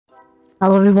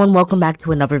Hello everyone, welcome back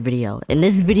to another video. In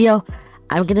this video,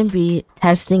 I'm gonna be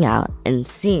testing out and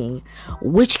seeing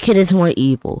which kid is more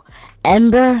evil,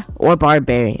 Ember or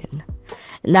Barbarian.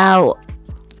 Now,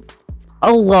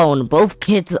 alone, both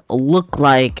kids look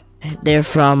like they're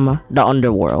from the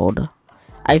underworld.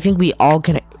 I think we all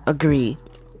can agree.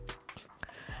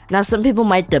 Now, some people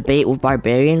might debate with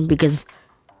Barbarian because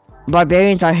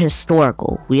Barbarians are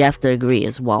historical. We have to agree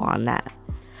as well on that.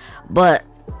 But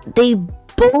they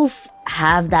both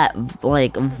have that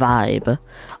like vibe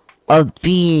of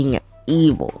being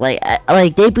evil. Like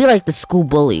they'd be like the school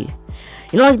bully.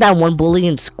 You know, like that one bully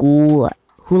in school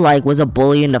who like was a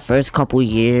bully in the first couple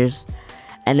years,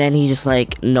 and then he just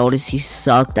like noticed he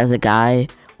sucked as a guy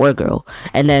or girl,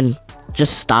 and then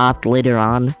just stopped later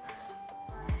on.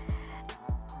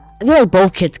 I feel like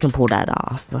both kids can pull that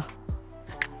off.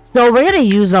 So we're gonna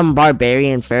use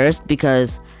Barbarian first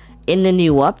because in the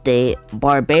new update,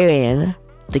 Barbarian,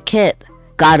 the kid,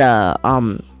 got a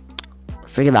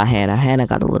forget about Hannah. Hannah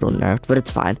got a little nerfed, but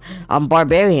it's fine.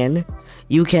 Barbarian,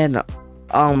 you can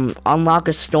unlock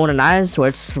a stone and iron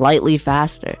sword slightly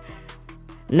faster.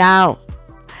 Now,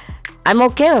 I'm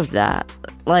okay with that.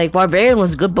 Like, Barbarian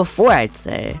was good before, I'd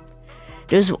say.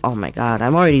 There's, oh my god,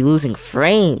 I'm already losing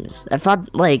frames. I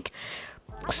thought, like,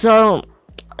 so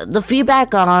the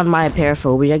feedback on my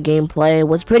Paraphobia gameplay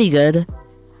was pretty good.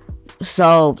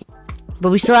 So, but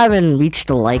we still haven't reached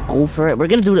the like goal for it. We're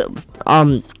gonna do it.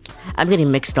 I'm getting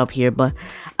mixed up here, but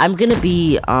I'm gonna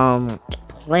be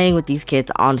playing with these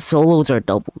kids on solos or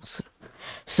doubles.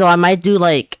 So I might do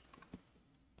like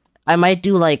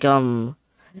Barbarian.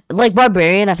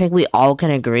 I think we all can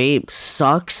agree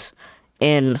sucks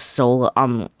in solo.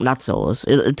 Not solos.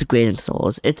 It's great in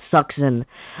solos. It sucks in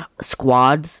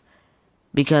squads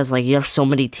because like you have so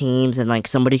many teams and like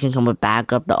somebody can come with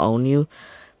backup to own you.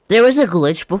 There was a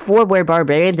glitch before where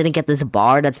Barbarian didn't get this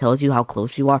bar that tells you how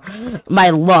close you are. My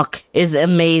luck is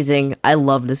amazing. I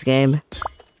love this game.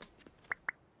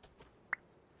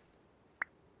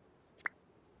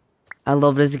 I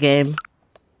love this game.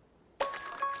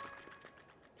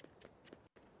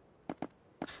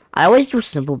 I always do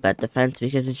simple bet defense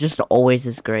because it just always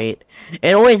is great.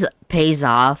 It always pays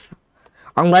off.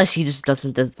 Unless he just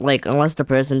doesn't, unless the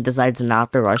person decides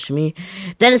not to rush me,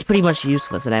 then it's pretty much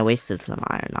useless and I wasted some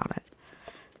iron on it.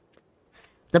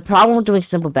 The problem with doing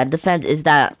simple bed defense is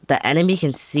that the enemy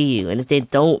can see you, and if they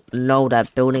don't know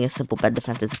that building a simple bed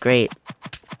defense is great.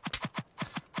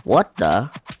 What the?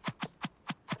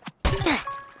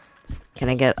 Can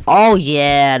I get, oh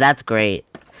yeah, that's great.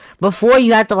 Before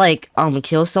you had to like,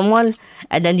 kill someone,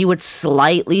 and then you would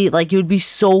slightly, like you would be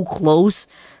so close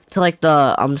to like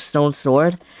the stone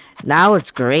sword. Now it's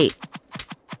great.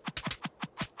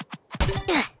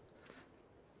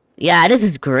 Yeah, this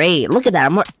is great. Look at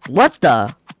that. What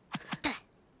the?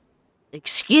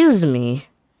 Excuse me.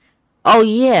 Oh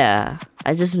yeah,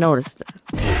 I just noticed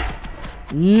that.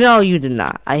 No, you did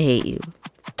not. I hate you.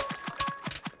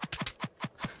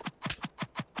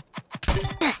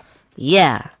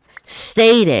 Yeah,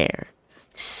 stay there.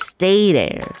 Stay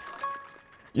there.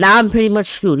 Now I'm pretty much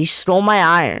screwed. He stole my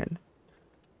iron.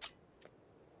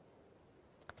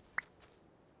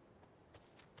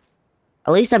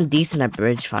 At least I'm decent at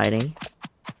bridge fighting.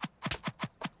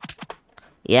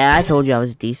 Yeah, I told you I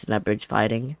was decent at bridge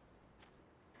fighting.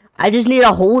 I just need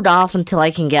to hold off until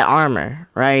I can get armor,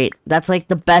 right? That's like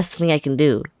the best thing I can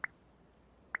do.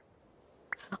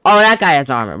 Oh, that guy has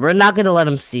armor. We're not gonna let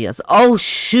him see us. Oh,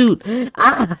 shoot.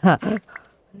 Ah,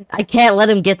 I can't let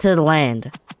him get to the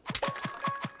land.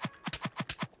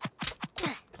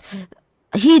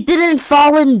 He didn't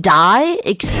fall and die?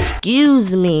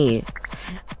 Excuse me.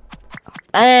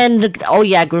 And, oh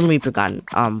yeah, Grim Reaper got,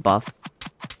 buffed.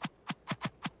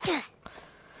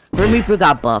 Grim Reaper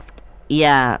got buffed.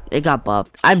 Yeah, it got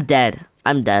buffed. I'm dead.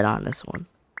 I'm dead on this one.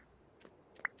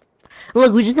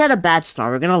 Look, we just had a bad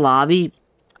start. We're gonna lobby.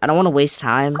 I don't want to waste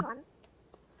time.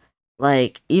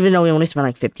 Like, even though we only spent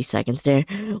like 50 seconds there.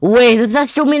 Wait, does that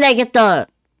still mean I get the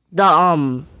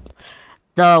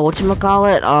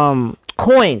whatchamacallit?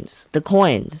 Coins. The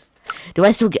coins. Do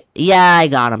I still get... Yeah, I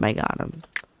got him. I got him.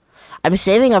 I'm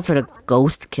saving up for the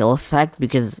ghost kill effect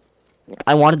because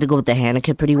I wanted to go with the Hannah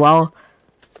kit pretty well.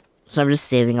 So I'm just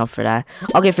saving up for that.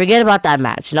 Okay, forget about that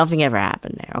match. Nothing ever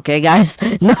happened there. Okay, guys?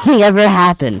 Nothing ever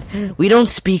happened. We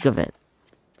don't speak of it.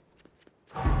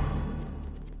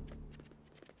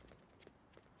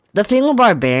 The thing with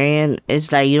Barbarian is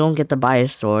that you don't get to buy a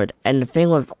sword. And the thing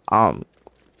with,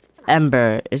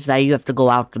 Ember is that you have to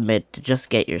go out the mid to just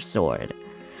get your sword.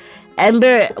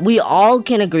 Ember, we all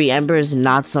can agree Ember is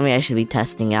not something I should be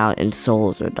testing out in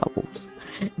solos or doubles.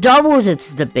 Doubles,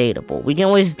 it's debatable. We can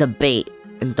always debate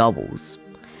in doubles.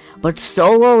 But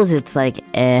solos, it's like,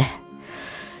 eh.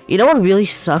 You know what really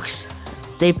sucks?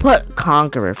 They put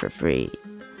Conqueror for free.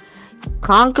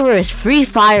 Conqueror is free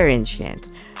fire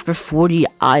enchant for 40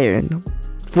 iron.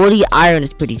 40 iron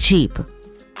is pretty cheap.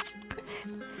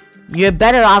 You're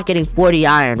better off getting 40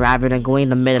 iron rather than going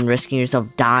to mid and risking yourself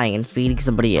dying and feeding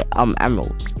somebody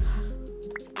emeralds.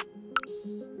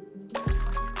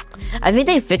 I think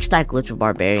they fixed that glitch with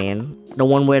Barbarian. The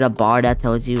one where the bar that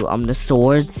tells you the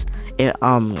swords,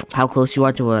 how close you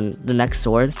are to the next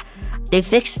sword. They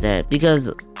fixed it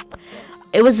because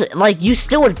it was like you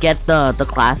still would get the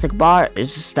classic bar.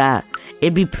 It's just that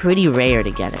it'd be pretty rare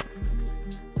to get it.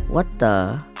 What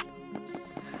the?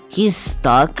 He's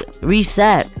stuck.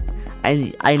 Reset.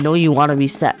 I know you want to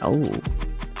reset. Oh.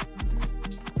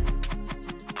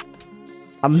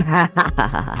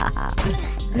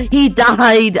 He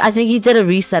died. I think he did a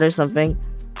reset or something.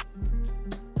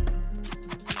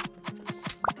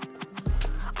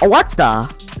 Oh, what the?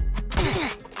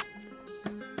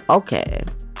 Okay.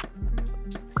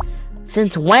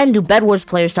 Since when do Bedwars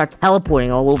players start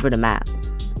teleporting all over the map?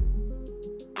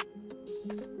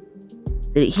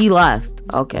 He left.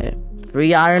 Okay.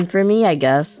 Free iron for me, I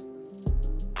guess.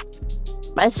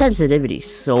 My sensitivity is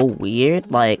so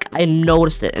weird. Like, I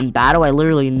noticed it. In battle, I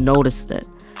literally noticed it.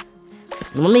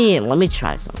 Let me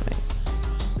try something.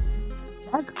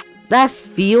 That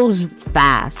feels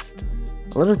fast.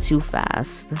 A little too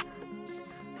fast.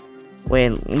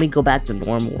 Wait, let me go back to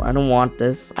normal. I don't want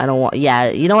this. I don't want... Yeah,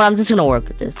 you know what? I'm just gonna work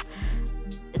with this.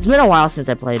 It's been a while since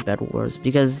I played Bedwars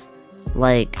because,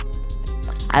 like,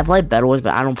 I play Bedwars,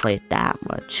 but I don't play it that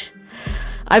much.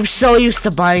 I'm so used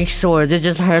to buying swords. It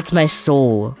just hurts my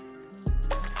soul.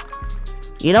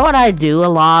 You know what I do a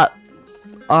lot?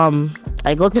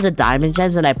 I go to the diamond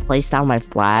gens and I place down my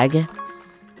flag.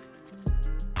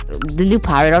 The new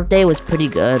pirate update was pretty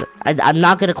good. I'm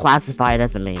not gonna classify it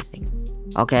as amazing.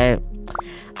 Okay?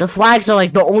 The flags are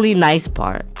like the only nice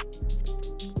part.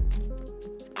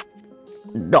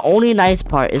 The only nice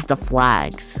part is the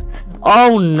flags.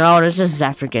 Oh no, there's just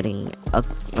Zephyr getting...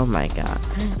 oh my god.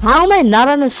 How am I not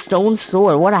on a stone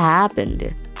sword? What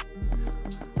happened?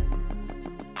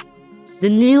 The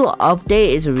new update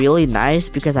is really nice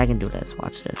because I can do this.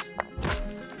 Watch this.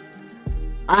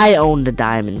 I own the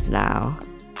diamonds now.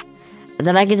 And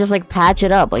then I can just like patch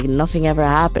it up like nothing ever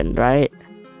happened, right?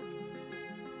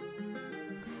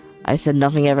 I said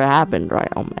nothing ever happened, right?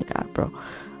 Oh my god, bro.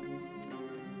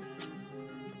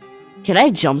 Can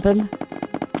I jump him?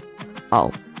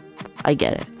 Oh, I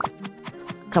get it.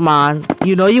 Come on.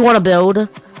 You know you want to build.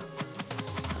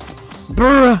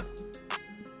 Bruh.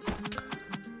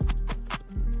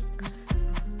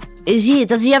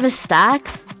 Does he have his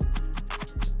stacks?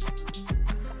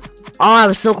 Oh, I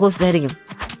was so close to hitting him.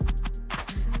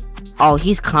 Oh,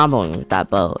 he's comboing with that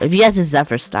bow. If he has his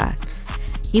Zephyr stack.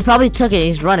 He probably took it,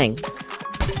 he's running.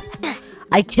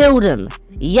 I killed him.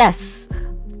 Yes.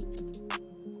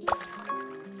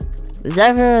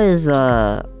 Zephyr is,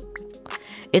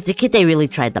 it's a kit they really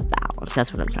tried to balance.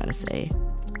 That's what I'm trying to say.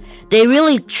 They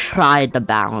really tried to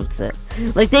balance it.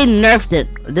 Like, they nerfed it,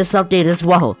 this update as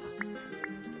well.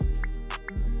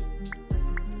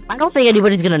 I don't think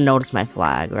anybody's gonna notice my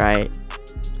flag, right?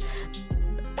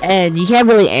 And you can't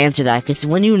really answer that, because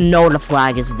when you know the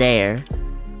flag is there,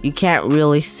 you can't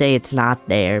really say it's not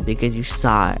there, because you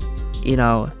saw it, you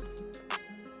know?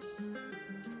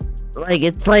 Like,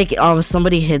 it's like,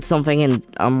 somebody hid something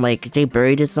and, like, they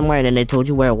buried it somewhere and then they told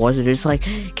you where it was and they're just like,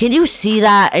 can you see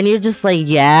that? And you're just like,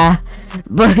 yeah,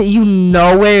 but you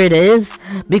know where it is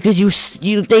because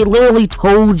they literally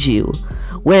told you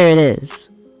where it is.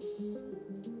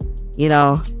 You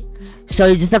know? So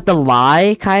you just have to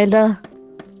lie, kinda.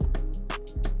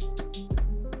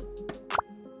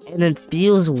 And it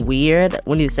feels weird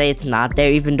when you say it's not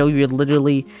there even though you're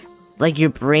literally, like, your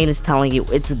brain is telling you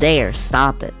it's there,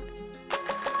 stop it.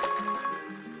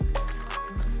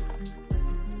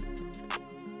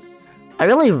 I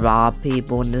really rob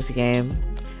people in this game.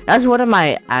 That's one of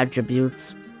my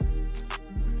attributes.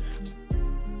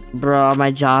 Bro,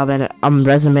 my job and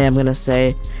resume, I'm gonna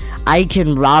say, I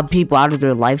can rob people out of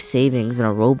their life savings in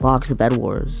a Roblox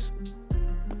Bedwars.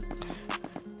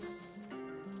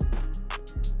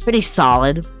 Pretty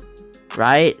solid,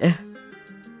 right?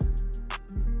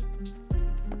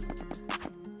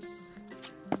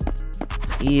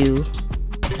 You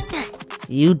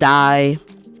die.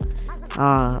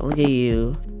 Look at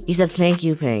you. He said thank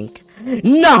you, Pink.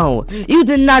 No! You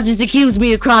did not just accuse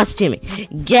me of cross-teaming.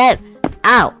 Get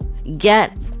out.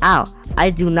 Get out.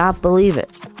 I do not believe it.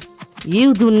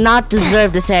 You do not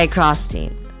deserve to say I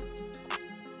cross-team.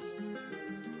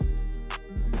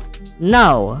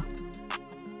 No.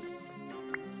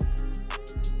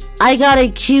 I got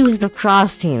accused of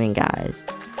cross-teaming, guys.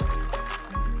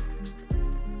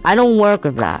 I don't work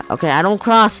with that, okay? I don't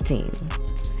cross-team.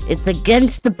 It's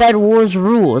against the Bedwars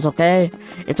rules, okay?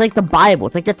 It's like the Bible.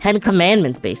 It's like the 10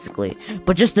 Commandments, basically.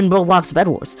 But just in Roblox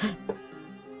Bedwars.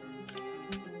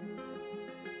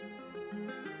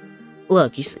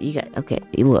 Look, you got, okay,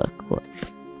 look.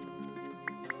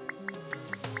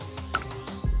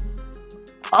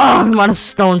 Oh, I'm on a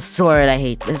stone sword. I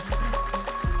hate this.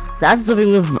 That's the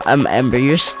thing with Ember.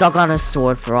 You're stuck on a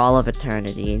sword for all of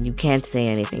eternity, and you can't say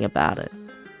anything about it.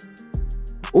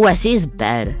 Oh, I see his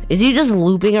bed. Is he just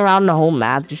looping around the whole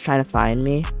map, just trying to find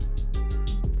me?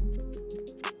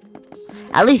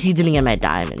 At least he didn't get my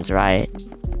diamonds, right?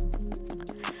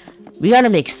 We gotta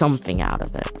make something out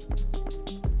of it.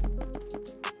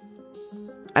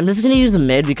 I'm just gonna use a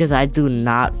mid because I do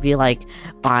not feel like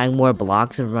buying more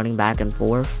blocks and running back and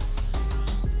forth.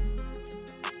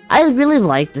 I really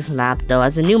like this map though.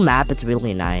 As a new map, it's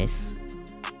really nice.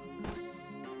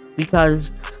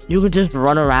 Because you could just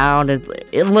run around and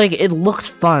it looks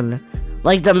fun.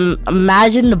 Like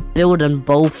imagine the build and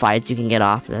bow fights you can get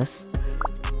off this.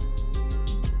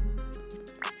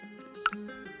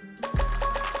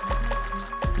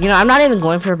 You know, I'm not even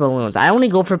going for balloons. I only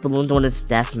go for balloons when it's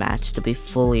deathmatch, to be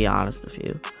fully honest with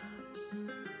you.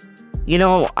 You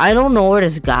know, I don't know where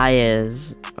this guy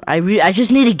is. I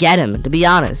just need to get him, to be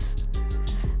honest.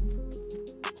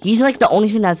 He's like the only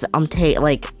thing that's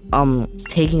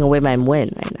taking away my win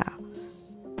right now.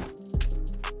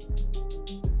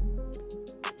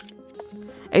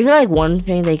 I feel like one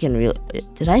thing they can really...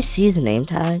 Did I see his name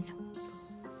tag?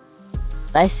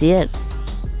 Did I see it?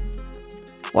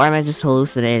 Or am I just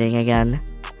hallucinating again?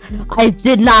 I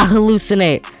did not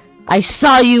hallucinate! I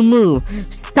saw you move!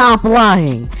 Stop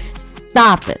lying!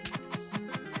 Stop it!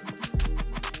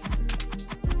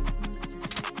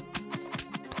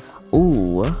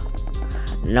 Ooh.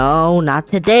 No, not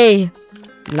today.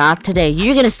 Not today.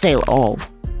 You're gonna stay. Oh.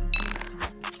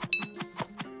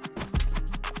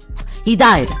 He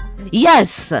died.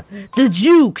 Yes! The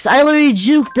jukes! I literally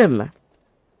juked him.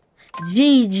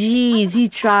 GG's. He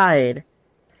tried.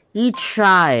 He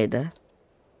tried.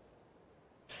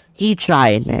 He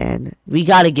tried, man. We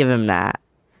gotta give him that.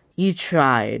 He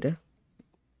tried.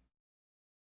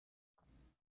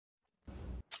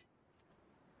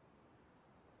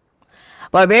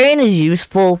 Barbarian is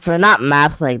useful for not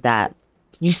maps like that.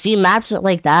 You see maps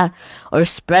like that are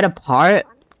spread apart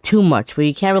too much where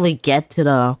you can't really get to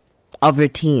the other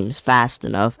teams fast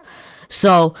enough.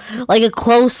 So, like a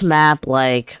close map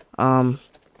like, I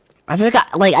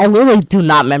forgot, like, I literally do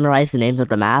not memorize the names of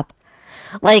the map.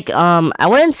 Like, I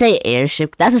wouldn't say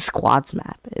airship. That's a squads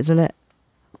map, isn't it?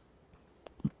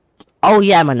 Oh,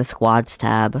 yeah, I'm on the squads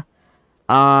tab.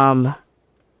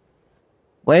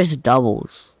 Where's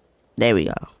doubles? There we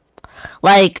go.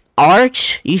 Like,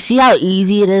 Arch, you see how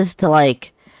easy it is to,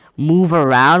 like, move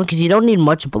around? Because you don't need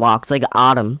much blocks, like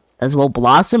Autumn as well.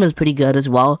 Blossom is pretty good as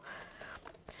well.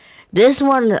 This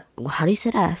one, how do you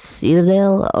say that?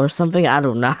 Citadel or something? I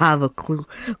do not have a clue.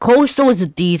 Coastal is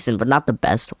decent, but not the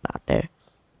best one out there.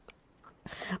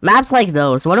 Maps like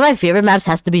those. One of my favorite maps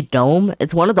has to be Dome.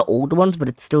 It's one of the old ones, but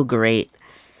it's still great.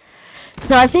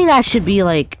 So I think that should be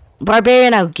like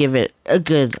Barbarian. I'll give it a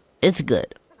good. It's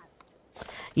good.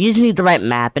 You just need the right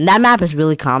map, and that map is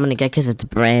really common to get because it's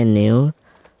brand new.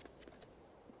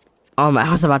 I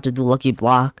was about to do Lucky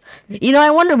Block. You know,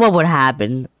 I wonder what would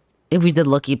happen if we did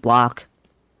Lucky Block.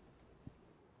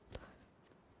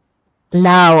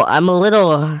 Now, I'm a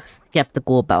little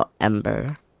skeptical about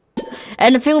Ember.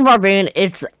 And the thing with Barbarian,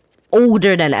 it's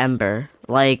older than Ember.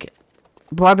 Like,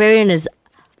 Barbarian is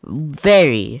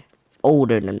very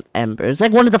older than Ember. It's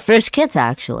like one of the first kits,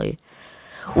 actually.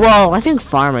 Well, I think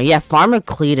Farmer. Yeah, Farmer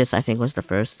Cletus, I think, was the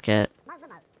first kit.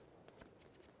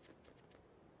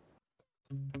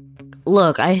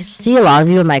 Look, I see a lot of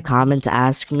you in my comments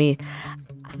ask me,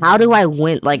 how do I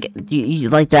win? Like,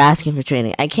 like they're asking for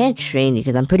training. I can't train you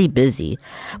because I'm pretty busy.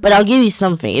 But I'll give you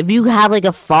something. If you have, like,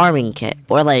 a farming kit,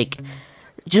 or, like,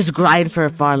 just grind for a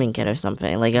farming kit or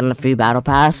something, like, in the free battle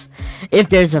pass. If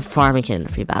there's a farming kit in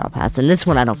the free battle pass. And this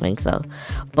one, I don't think so.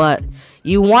 But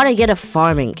you want to get a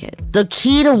farming kit. The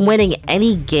key to winning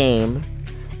any game,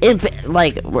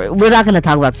 like, we're not going to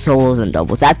talk about solos and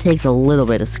doubles. That takes a little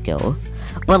bit of skill.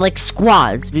 But, like,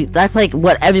 squads, that's, like,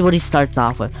 what everybody starts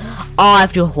off with. Oh, I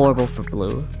feel horrible for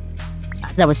blue.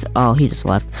 Oh, he just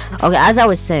left. Okay, as I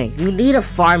was saying, you need a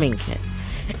farming kit.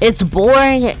 It's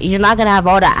boring. You're not gonna have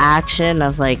all the action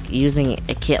of, like, using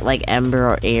a kit like Ember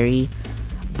or Airy.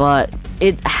 But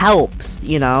it helps,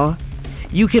 you know?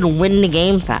 You can win the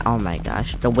game oh my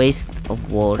gosh, the waste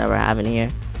of wool that we're having here.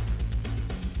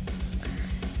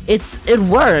 it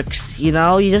works, you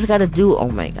know. You just gotta do. Oh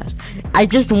my gosh, I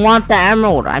just want the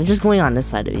emerald. I'm just going on this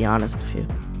side to be honest with you.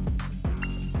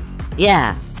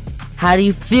 Yeah, how do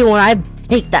you feel when I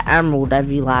take the emerald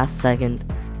every last second?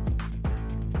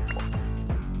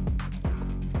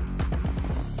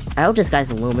 I hope this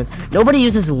guy's Lumen. Nobody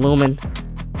uses Lumen.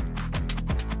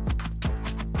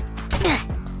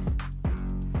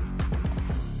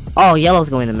 Oh, yellow's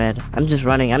going to mid. I'm just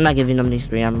running. I'm not giving them these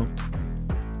 3 emeralds.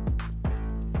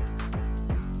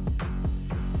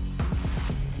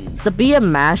 To be a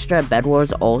master at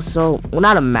Bedwars also, well,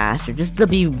 not a master, just to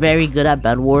be very good at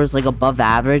Bedwars, like above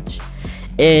average,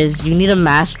 is you need to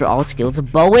master all skills.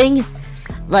 Bowing,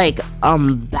 like,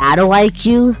 battle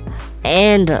IQ,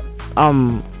 and,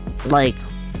 like,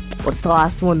 what's the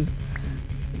last one?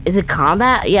 Is it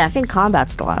combat? Yeah, I think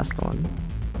combat's the last one.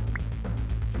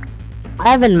 I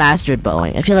haven't mastered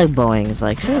bowing. I feel like bowing is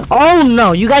like, oh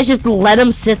no, you guys just let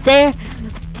him sit there?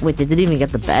 Wait, they didn't even get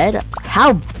the bed?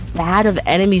 How bad of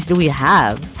enemies do we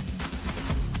have?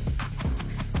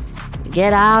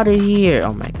 Get out of here.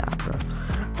 Oh my god, bro.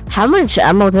 How much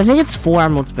emeralds? I think it's 4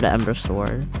 emeralds for the Ember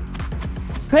sword.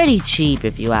 Pretty cheap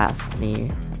if you ask me.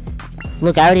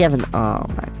 Look, I already have an, oh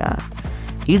my god.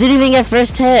 You didn't even get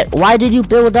first hit. Why did you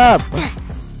build up?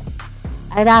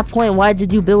 At that point, why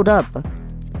did you build up?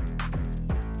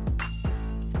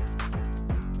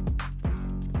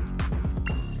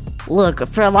 Look,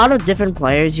 for a lot of different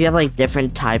players, you have like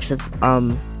different types of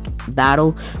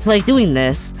battle. So like doing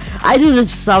this, I do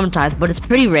this sometimes, but it's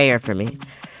pretty rare for me.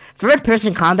 Third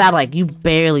person combat, like you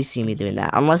barely see me doing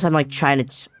that unless I'm like trying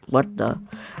to. What the?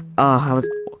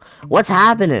 What's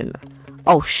happening?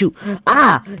 Oh shoot!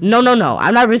 Ah, no,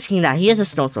 I'm not risking that. He has a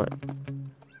snow sword.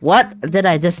 What did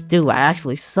I just do? I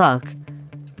actually suck.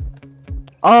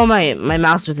 Oh my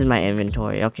mouse was in my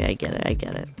inventory. Okay, I get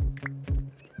it.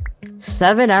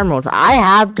 7 emeralds. I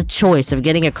have the choice of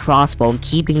getting a crossbow and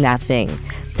keeping that thing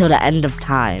till the end of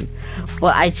time,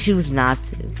 but I choose not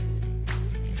to.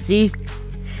 See?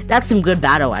 That's some good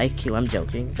battle IQ. I'm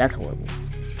joking. That's horrible.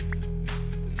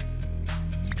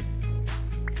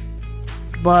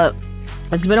 But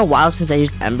it's been a while since I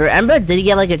used Ember. Ember did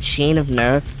get like a chain of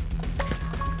nerfs.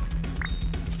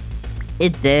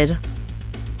 It did.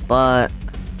 But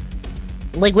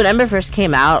like when Ember first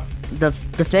came out, the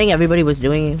thing everybody was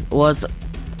doing was,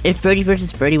 if 30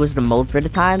 versus 30 was the mode for the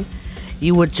time,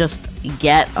 you would just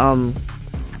get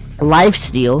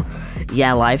lifesteal.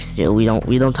 Yeah, lifesteal.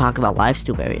 We don't talk about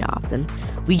lifesteal very often.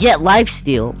 We get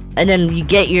lifesteal, and then you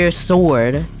get your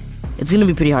sword. It's gonna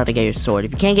be pretty hard to get your sword.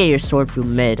 If you can't get your sword through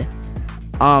mid,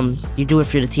 you do it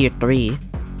through the tier 3,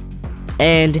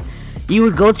 and you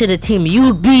would go to the team. You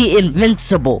would be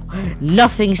invincible.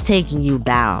 Nothing's taking you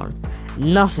down.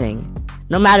 Nothing.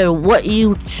 No matter what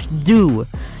you do,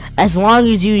 as long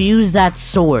as you use that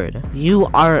sword, you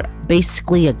are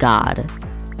basically a god.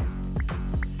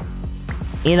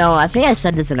 You know, I think I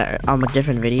said this in a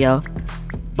different video,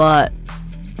 but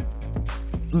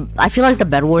I feel like the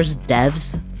Bedwars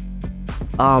devs,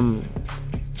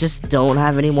 just don't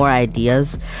have any more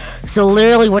ideas. So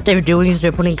literally what they're doing is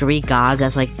they're putting Greek gods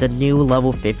as like the new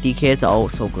level 50 kids. Oh,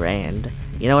 so grand.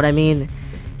 You know what I mean?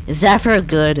 Zephyr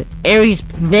good, Ares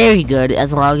very good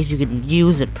as long as you can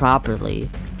use it properly.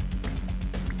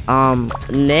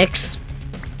 Nyx,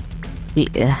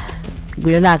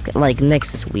 we're not like,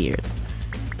 Nyx is weird.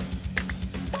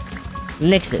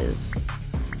 Nyx is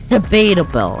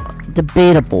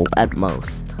debatable at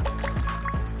most.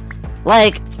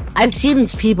 Like, I've seen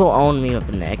people own me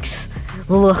with Nyx.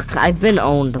 Look, I've been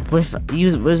owned with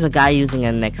a guy using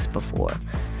a Nyx before.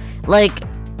 Like,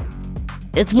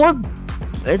 it's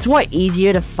more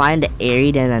easier to find an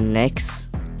Aerie than a Nyx,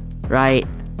 right?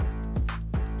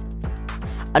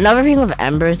 Another thing with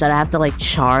Ember is that I have to like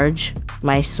charge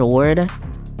my sword.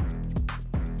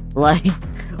 Like,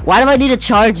 why do I need to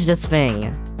charge this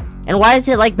thing? And why is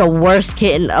it like the worst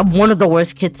kit one of the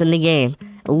worst kits in the game?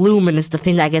 Lumen is the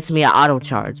thing that gets me an auto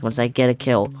charge once I get a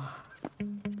kill.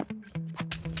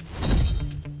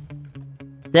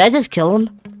 Did I just kill him?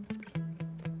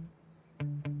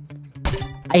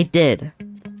 I did.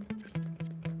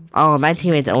 Oh, my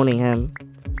teammate's owning him.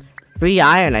 Free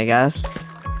iron, I guess.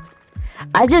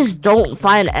 I just don't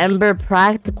find Ember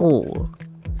practical.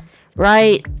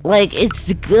 Right? Like,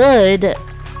 it's good.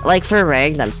 Like, for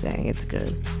ranked, I'm saying it's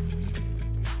good.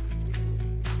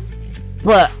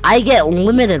 But I get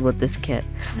limited with this kit.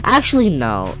 Actually,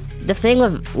 no. The thing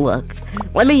with, look,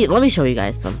 let me show you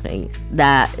guys something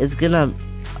that is gonna,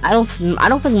 I don't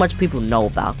think much people know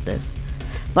about this.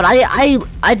 But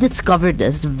I discovered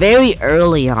this very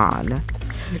early on.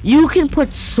 You can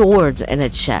put swords in a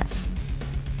chest.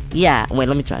 Yeah, wait,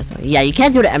 let me try something. Yeah, you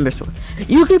can't do the Ember sword.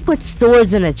 You can put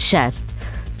swords in a chest.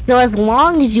 So as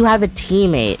long as you have a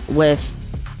teammate with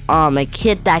a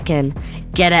kit that can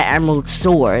get an emerald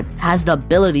sword, has the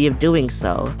ability of doing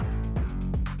so,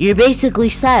 you're basically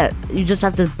set. You just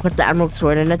have to put the emerald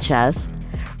sword in a chest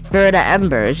for the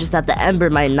Ember. It's just that the Ember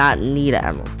might not need an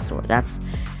emerald sword. That's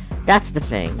the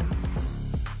thing.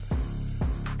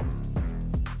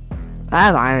 I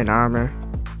have iron armor.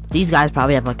 These guys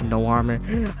probably have like no armor.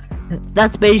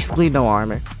 That's basically no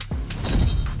armor.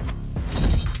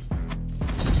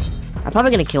 I'm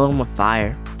probably gonna kill him with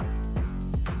fire.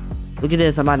 Look at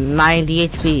this, I'm on 90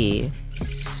 HP.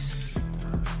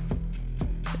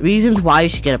 Reasons why you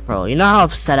should get a pro. You know how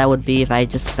upset I would be if I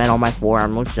just spent all my 4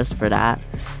 emeralds just for that?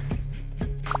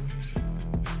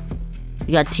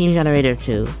 You got team generator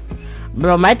too.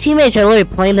 Bro, my teammates are literally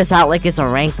playing this out like it's a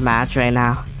ranked match right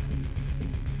now.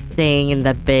 Staying in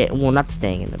the base, well, not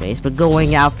staying in the base, but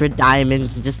going out for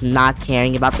diamonds and just not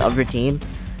caring about the other team.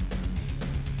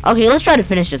 Okay, let's try to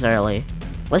finish this early.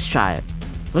 Let's try it.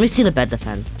 Let me see the bed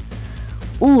defense.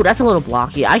 Ooh, that's a little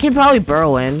blocky. I can probably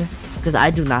burrow in because I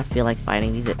do not feel like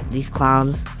fighting these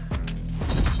clowns.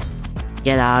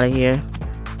 Get out of here.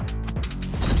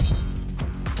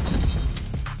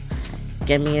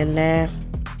 Get me in there.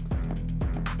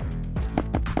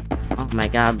 Oh my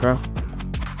god, bro.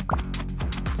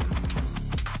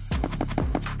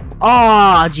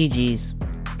 Oh, GG's.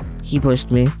 He pushed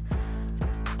me.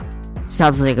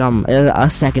 Sounds like a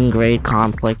second grade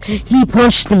conflict. He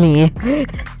pushed me.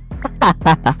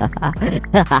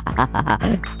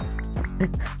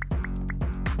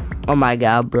 Oh my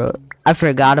god, bro. I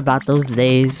forgot about those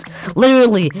days.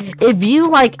 Literally, if you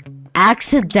like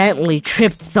accidentally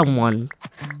tripped someone,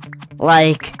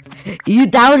 like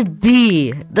that would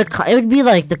be it would be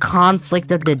like the conflict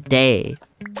of the day.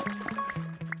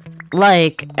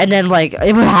 Like, and then like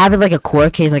it would happen like a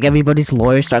court case, like everybody's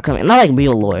lawyers start coming, not like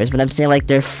real lawyers, but I'm saying like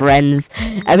their friends,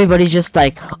 everybody's just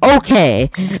like, okay,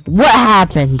 what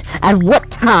happened at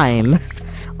what time?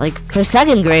 Like for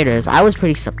second graders, I was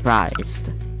pretty surprised.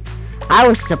 I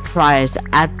was surprised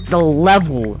at the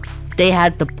level they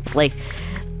had to, like,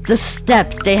 the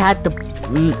steps they had to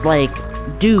like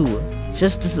do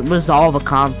just to resolve a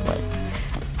conflict.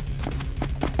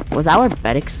 Was our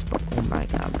bed exposed? Oh my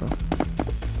god, bro.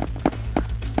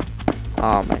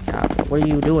 Oh my god, what are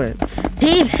you doing?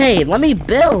 Team, hey, let me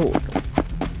build!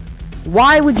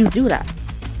 Why would you do that?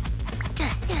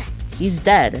 He's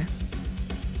dead.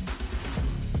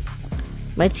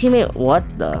 My teammate, what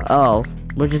the? Oh,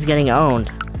 we're just getting owned.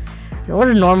 What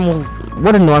a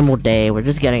normal day, we're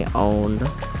just getting owned.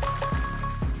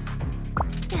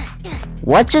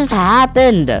 What just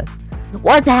happened?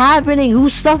 What's happening?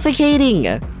 Who's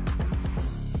suffocating?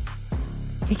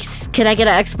 Can I get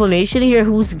an explanation here?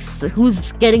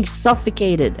 Who's getting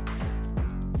suffocated?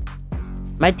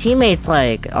 My teammate's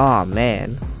like, oh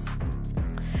man.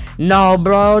 No,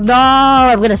 bro, no!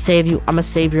 I'm gonna save you. I'm gonna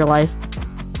save your life.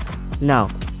 No.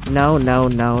 No, no,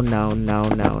 no, no, no,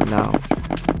 no, no.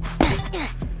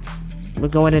 We're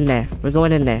going in there. We're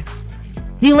going in there.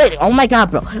 Oh my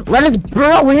god, bro. Let us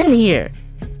burrow in here.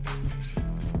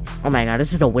 Oh my god,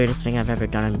 this is the weirdest thing I've ever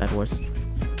done in Bedwars.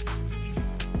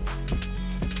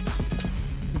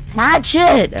 Patch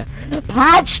it!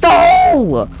 Patch the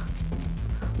hole!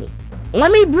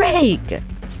 Let me break!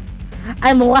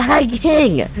 I'm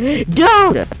lagging!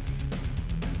 Dude!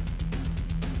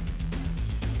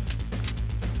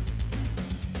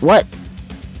 What?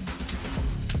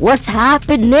 What's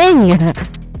happening?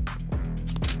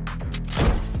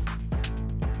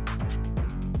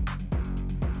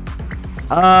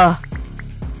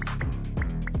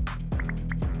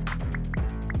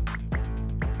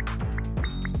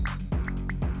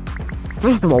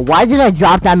 First of all, why did I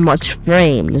drop that much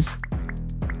frames?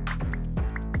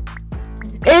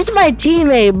 It's my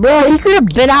teammate, bro. He could have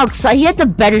been outside. He had the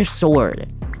better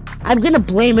sword. I'm gonna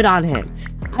blame it on him.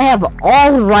 I have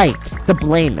all right to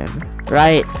blame him,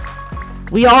 right?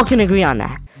 We all can agree on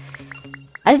that.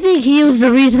 I think he was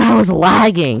the reason I was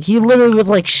lagging. He literally was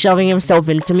like shoving himself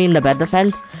into me in the bed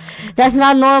defense. That's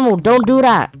not normal. Don't do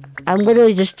that. I'm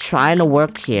literally just trying to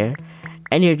work here.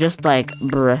 And you're just like,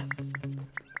 bruh.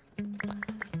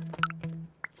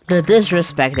 The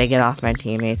disrespect they get off my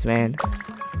teammates, man.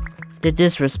 The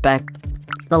disrespect.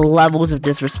 The levels of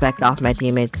disrespect off my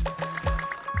teammates.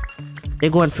 They're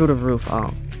going through the roof.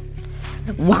 Oh.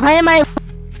 Why am I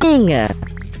lagging?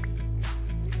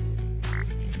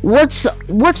 We're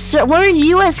in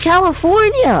US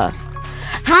California.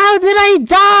 How did I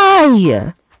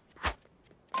die?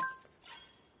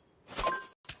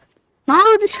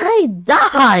 How did I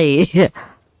die?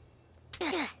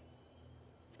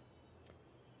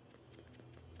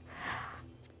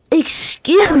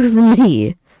 Excuse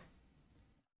me.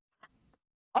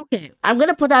 Okay, I'm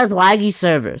gonna put that as laggy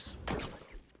servers.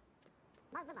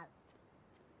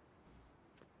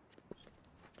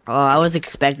 Oh, I was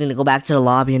expecting to go back to the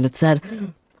lobby and it said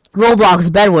Roblox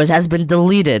Bedwars has been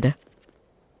deleted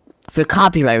for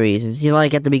copyright reasons. You know,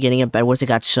 like at the beginning of Bedwars, it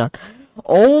got shut.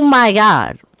 Oh my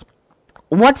god.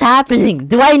 What's happening?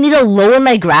 Do I need to lower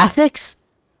my graphics?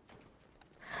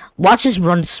 Watch this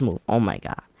run smooth. Oh my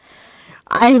god.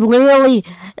 I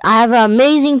have an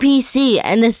amazing PC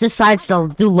and this decides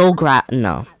to do low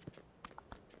no.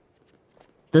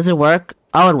 Does it work?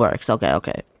 Oh, it works. Okay,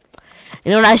 okay.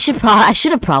 You know what? I should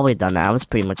have probably done that. I was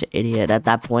pretty much an idiot at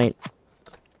that point.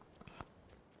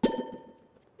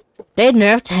 They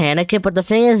nerfed Hannah Kit, but the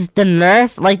thing is, the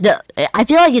nerf, like I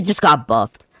feel like it just got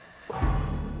buffed.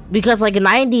 Because like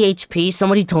 90 HP,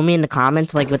 somebody told me in the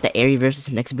comments, like with the Airy versus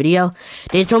Nyx video,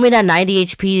 they told me that 90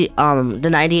 HP, the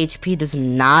 90 HP does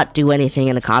not do anything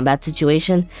in a combat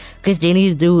situation, because they need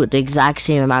to do the exact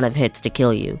same amount of hits to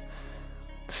kill you.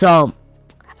 So,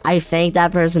 I thank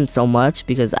that person so much,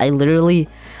 because I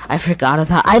forgot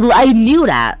about, I knew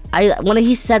that. When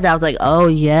he said that, I was like, oh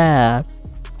yeah.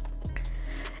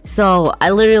 So,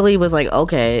 I literally was like,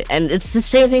 okay, and it's the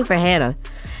same thing for Hannah.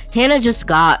 Hannah just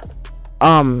got,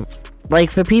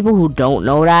 like, for people who don't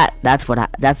know that, that's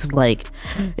like,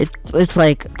 it's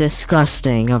like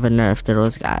disgusting of a nerf to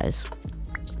those guys.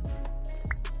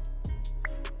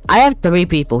 I have 3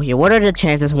 people here. What are the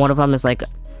chances one of them is like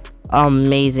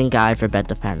amazing guy for bed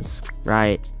defense,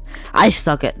 right? I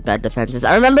suck at bed defenses.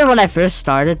 I remember when I first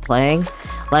started playing,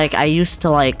 like, I used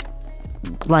to like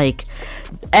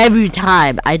every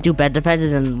time I do bed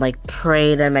defenses and like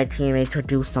pray that my teammates would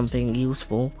do something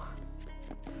useful.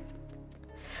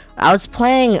 I was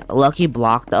playing Lucky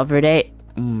Block the other day.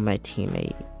 My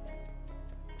teammate.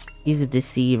 He's a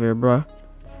deceiver, bro.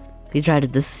 He tried to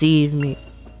deceive me.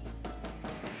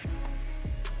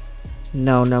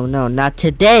 No, no, no, not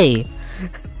today.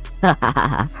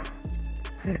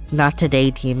 Not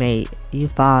today, teammate. You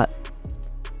thought.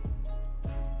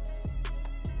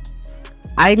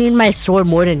 I need my sword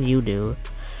more than you do.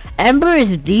 Ember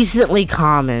is decently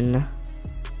common.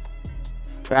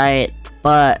 Right?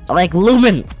 But, like,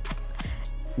 Lumen.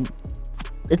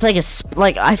 It's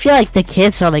like I feel like the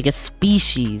kids are like a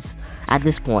species at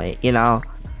this point, you know?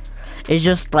 It's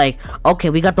just like, okay,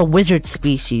 we got the wizard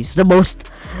species, the most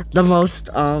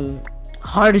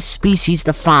hardest species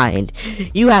to find.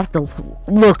 You have to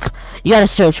look, you gotta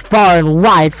search far and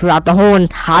wide throughout the whole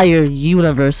entire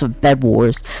universe of Bed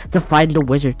Wars to find the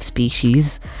wizard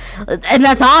species. And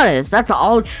that's honest, that's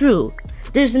all true.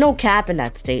 There's no cap in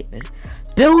that statement.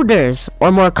 Builders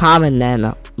are more common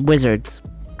than wizards.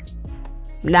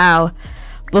 Now,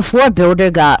 before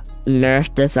Builder got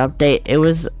nerfed this update, it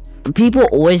was, people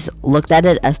always looked at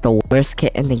it as the worst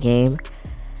kit in the game.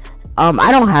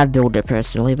 I don't have Builder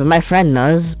personally, but my friend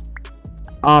does.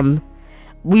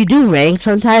 We do rank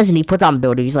sometimes, and he puts on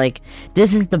Builder. He's like,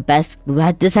 this is the best,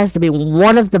 this has to be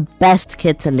one of the best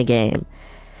kits in the game.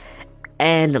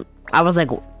 And I was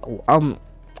like,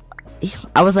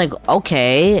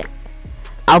 okay.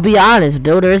 I'll be honest,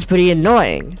 Builder is pretty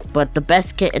annoying, but the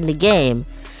best kit in the game.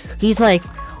 He's like,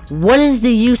 what is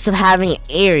the use of having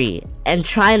Airy and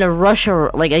trying to rush a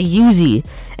Uzi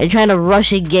and trying to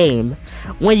rush a game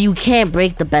when you can't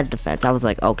break the bed defense? I was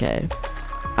like, okay.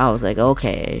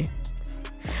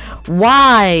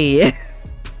 Why?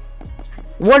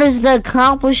 What is the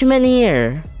accomplishment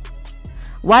here?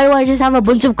 Why do I just have a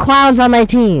bunch of clowns on my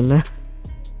team?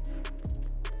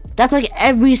 That's like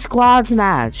every squads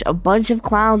match. A bunch of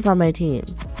clowns on my team.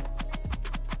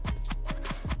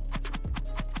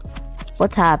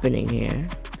 What's happening here?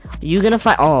 Are you gonna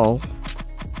fight? Oh.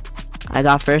 I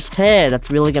got first hit. That's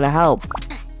really gonna help.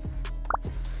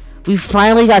 We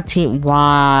finally got team.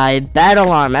 Why? Bed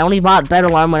alarm. I only bought bed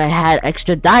alarm when I had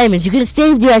extra diamonds. You could have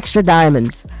saved your extra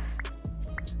diamonds.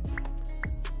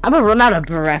 I'm gonna run out of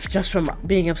breath just from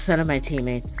being upset at my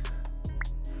teammates.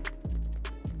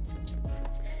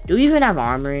 Do we even have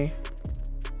armory?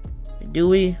 Do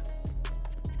we?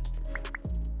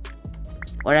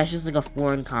 Or that's just like a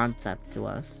foreign concept to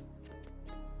us.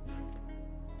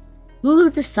 Who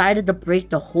decided to break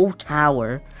the whole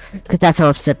tower? Because that's how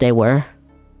upset they were.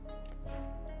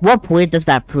 What point does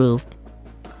that prove?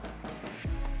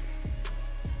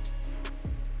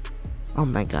 Oh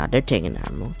my god, they're taking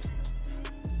emeralds.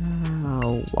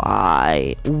 Oh,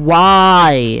 why?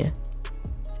 Why?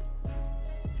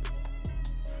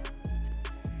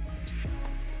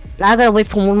 Now I gotta wait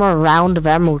for one more round of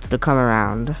emeralds to come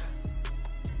around.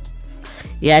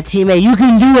 Yeah, teammate, you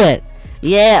can do it!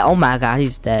 Yeah, oh my god,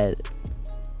 he's dead.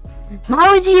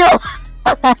 How is he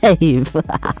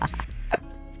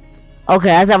Okay,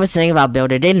 as I was saying about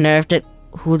builder, they nerfed it.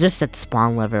 Who just said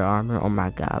spawn level armor? Oh my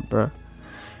god, bro.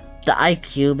 The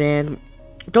IQ, man.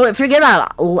 Don't forget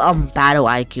about battle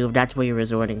IQ if that's what you're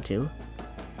resorting to.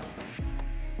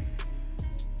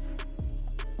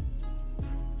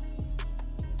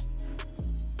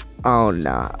 Oh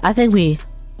no. I think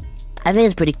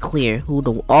it's pretty clear who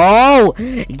the— oh!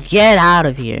 Get out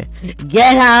of here.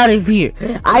 Get out of here.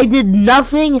 I did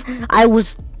nothing.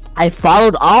 I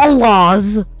followed all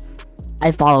laws.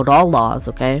 I followed all laws,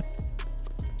 okay?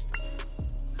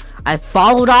 I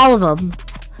followed all of them.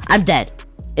 I'm dead.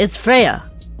 It's Freya.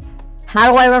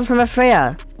 How do I run from a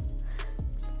Freya?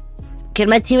 Can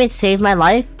my teammates save my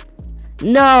life?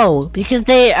 No, because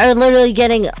they are literally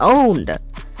getting owned.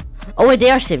 Oh wait,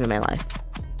 they are saving my life.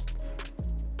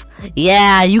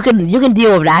 Yeah, you can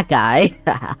deal with that guy.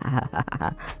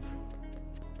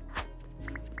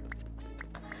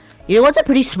 You know what's a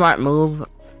pretty smart move?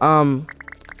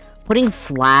 Putting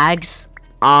flags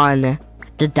on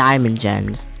the diamond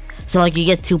gens. So like you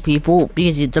get 2 people,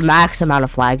 because the max amount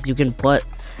of flags you can put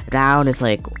down is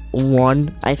like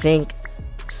 1, I think.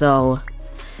 So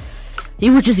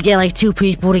you would just get like 2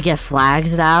 people to get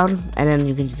flags down, and then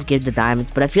you can just give the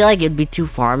diamonds. But I feel like it'd be 2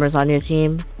 farmers on your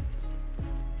team.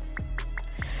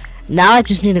 Now I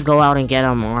just need to go out and get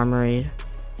them armory.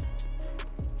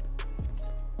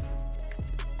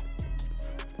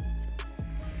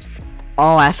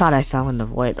 Oh, I thought I fell in the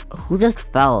void. Who just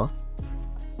fell?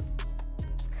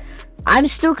 I'm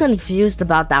still confused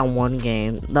about that one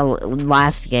game, the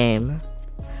last game.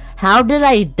 How did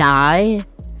I die?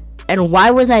 And why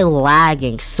was I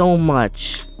lagging so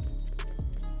much?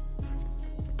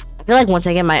 I feel like once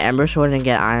I get my Ember Sword and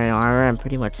get Iron Armor, I'm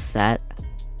pretty much set.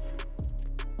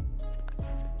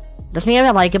 The thing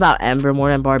I like about Ember more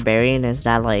than Barbarian is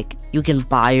that, like, you can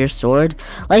buy your sword.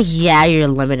 Like, yeah, you're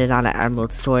limited on an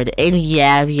Emerald Sword. And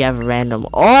yeah, if you have random—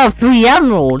 oh, 3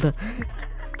 Emerald!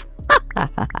 I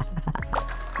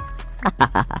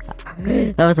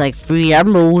was like, 3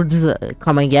 emeralds,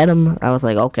 come and get them. I was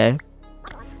like, okay.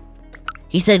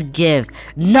 He said give.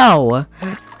 No!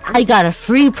 I got a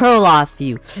free pearl off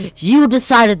you. You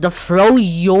decided to throw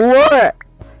your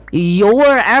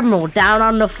emerald down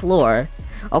on the floor.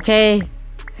 Okay?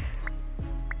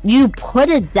 You put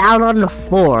it down on the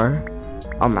floor.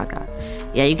 Oh my god.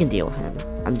 Yeah, you can deal with him.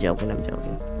 I'm joking, I'm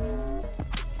joking.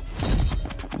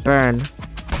 Burn.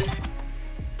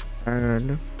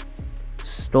 Burn.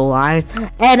 Stole iron.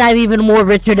 And I'm even more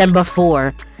richer than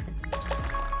before.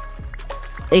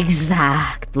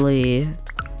 Exactly.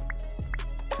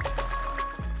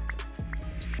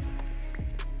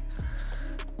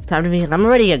 Time to be— I'm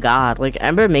already a god. Like,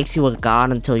 Ember makes you a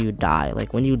god until you die.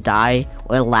 Like, when you die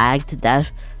or lag to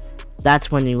death, that's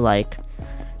when you, like—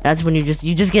 that's when you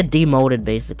just get demoted,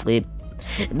 basically.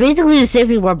 Basically the same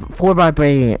thing for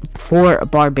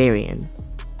Barbarian.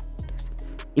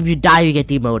 If you die, you get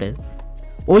demoted.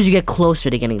 Or you get closer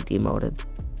to getting demoted.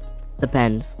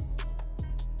 Depends.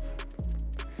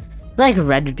 Like,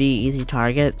 red would be easy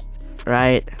target,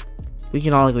 right? We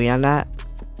can all agree on that.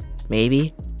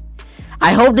 Maybe.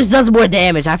 I hope this does more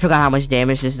damage. I forgot how much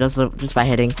damage this does just by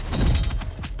hitting.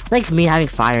 It's like me having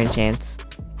fire enchants.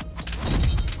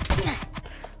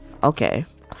 Okay.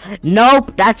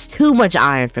 Nope, that's too much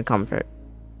iron for comfort.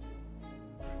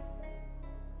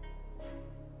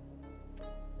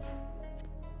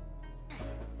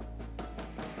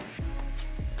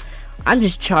 I'm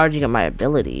just charging up my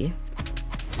ability.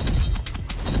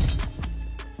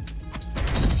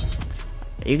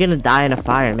 You're gonna die in a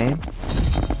fire, man.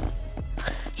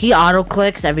 He auto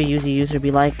clicks. Every user be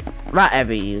like— not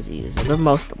every user, but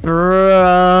most.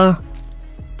 Bruh.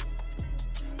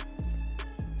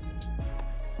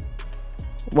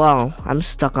 Well, I'm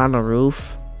stuck on the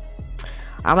roof.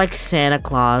 I'm like Santa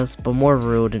Claus, but more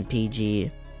rude and PG.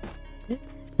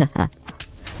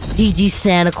 PG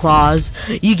Santa Claus.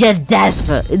 You get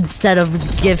death instead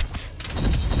of gifts.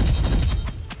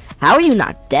 How are you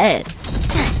not dead?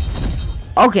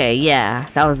 Okay, yeah,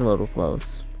 that was a little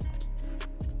close.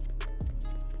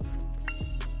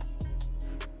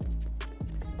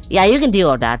 Yeah, you can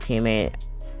deal with that, teammate.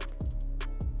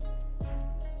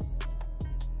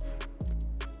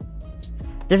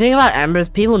 The thing about Ember is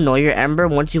people know your Ember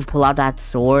once you pull out that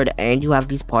sword and you have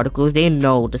these particles. They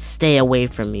know to stay away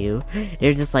from you.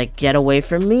 They're just like, get away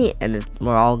from me, and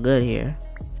we're all good here.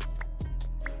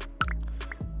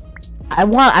 I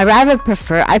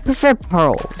prefer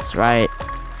pearls, right?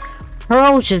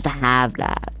 Pearls just have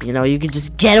that, you know, you can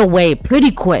just get away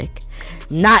pretty quick.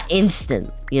 Not instant,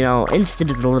 you know,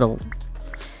 instant is a little—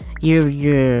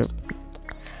 you're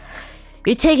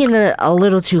You're taking it a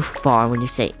little too far when you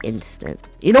say instant.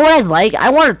 You know what I'd like? I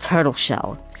want a turtle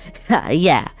shell.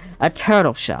 Yeah, a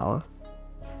turtle shell.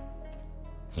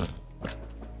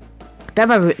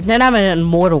 Then I'm an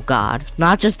immortal god,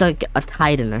 not just like a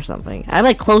titan or something. I'm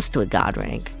like close to a god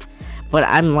rank, but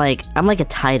I'm like a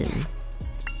titan.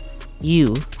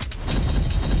 You,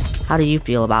 how do you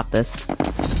feel about this?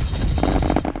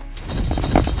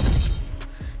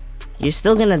 You're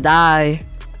still gonna die.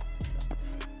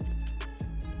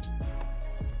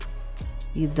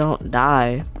 You don't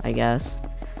die, I guess.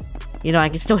 You know, I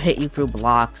can still hit you through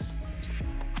blocks.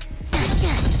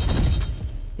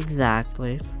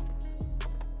 Exactly.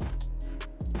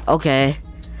 Okay.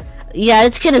 Yeah,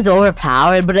 this kid is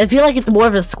overpowered, but I feel like it's more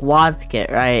of a squad kit,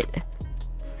 right?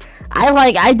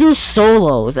 I do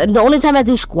solos, and the only time I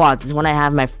do squads is when I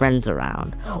have my friends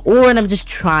around. Or when I'm just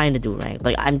trying to do ranked.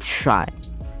 Like, I'm trying.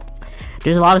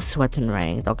 There's a lot of sweat in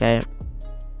ranked, okay?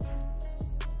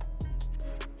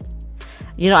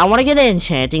 You know, I want to get an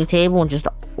enchanting table and just,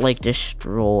 like,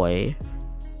 destroy.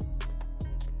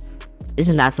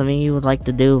 Isn't that something you would like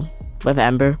to do with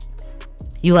Ember?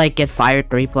 You, like, get fire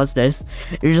 3 plus this.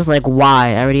 You're just like,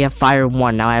 why? I already have fire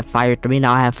 1, now I have fire 3,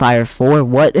 now I have fire 4.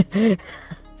 What?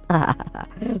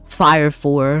 Fire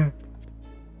 4.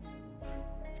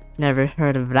 Never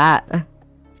heard of that.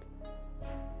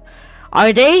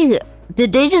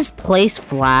 Did they just place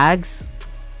flags?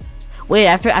 Wait,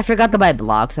 I forgot to buy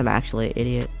blocks. I'm actually an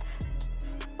idiot.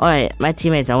 Alright, my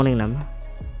teammate's owning them.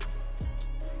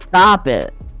 Stop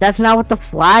it. That's not what the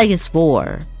flag is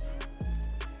for.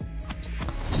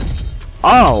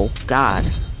 Oh, God.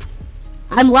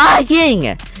 I'm lagging!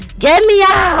 Get me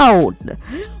out!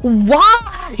 Why?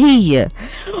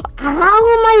 How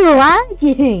am I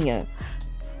lagging?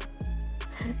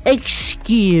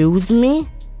 Excuse me?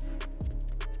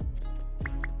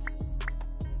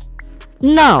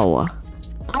 No.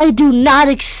 I do not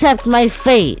accept my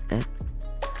fate.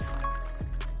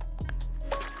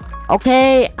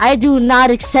 Okay? I do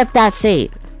not accept that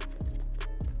fate.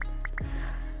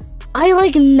 I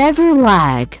like never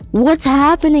lag. What's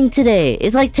happening today?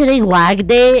 It's like today lag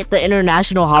day, the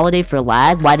international holiday for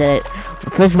lag.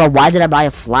 First of all, why did I buy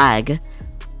a flag?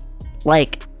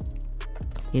 Like,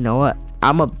 you know what?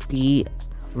 I'ma be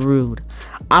rude.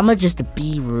 I'ma just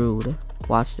be rude.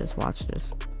 Watch this, watch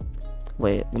this.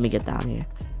 Wait, let me get down here.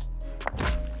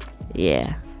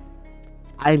 Yeah.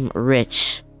 I'm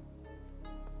rich.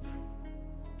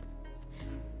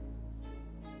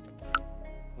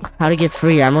 How to get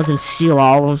free emeralds and steal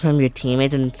all of them from your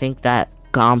teammates and think that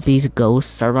Gompy's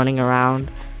ghosts are running around.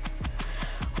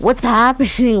 What's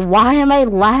happening? Why am I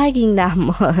lagging that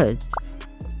much?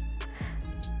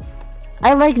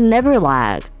 I like never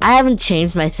lag. I haven't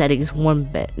changed my settings one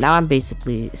bit. Now I'm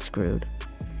basically screwed.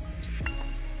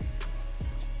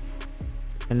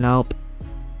 Nope.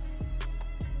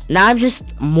 Now I'm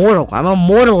just mortal. I'm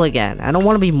immortal again. I don't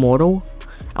want to be mortal.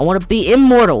 I want to be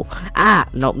immortal. Ah,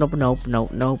 nope, nope, nope,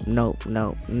 nope, nope, nope,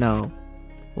 nope, no.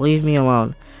 Leave me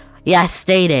alone. Yeah,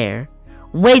 stay there.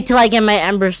 Wait till I get my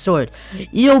Ember sword.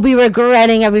 You'll be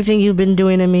regretting everything you've been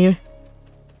doing to me.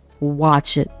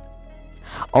 Watch it.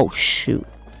 Oh, shoot.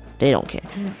 They don't care.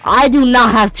 I do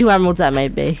not have 2 emeralds at my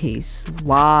base.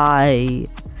 Why?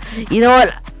 You know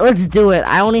what? Let's do it.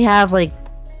 I only have, like,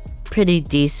 pretty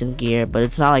decent gear, but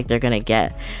it's not like they're gonna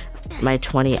get my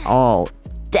 20. Oh,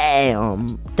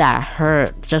 damn, that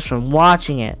hurt just from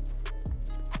watching it.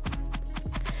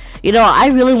 You know, I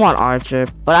really want Archer,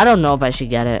 but I don't know if I should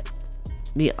get it.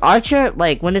 The Archer,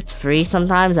 like, when it's free,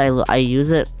 sometimes I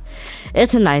use it.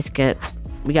 It's a nice kit.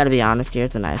 We gotta be honest here,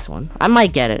 it's a nice one. I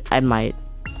might get it. I might.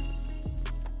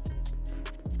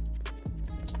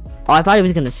 Oh, I thought he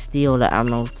was gonna steal the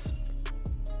emeralds.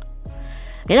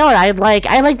 You know what I like?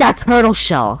 I like that turtle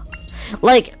shell.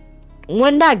 Like,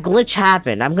 when that glitch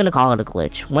happened, I'm gonna call it a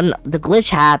glitch. When the glitch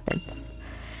happened,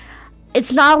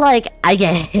 it's not like I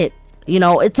get hit. You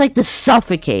know, it's like to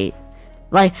suffocate.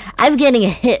 Like, I'm getting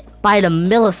hit by the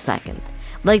millisecond.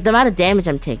 Like, the amount of damage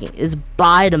I'm taking is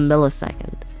by the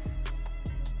millisecond.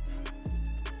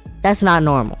 That's not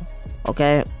normal.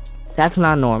 Okay? That's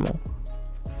not normal.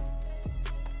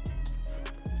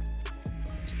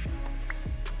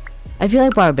 I feel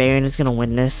like Barbarian is gonna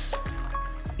win this.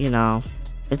 You know,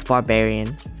 it's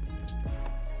Barbarian.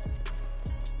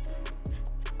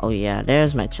 Oh yeah,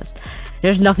 there's my chest.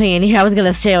 There's nothing in here. I was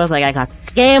gonna say, I was like, I got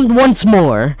scammed once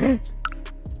more.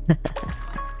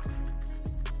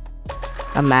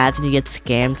 Imagine you get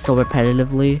scammed so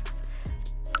repetitively.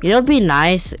 You know, it'd be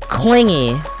nice.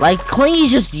 Clingy. Like, Clingy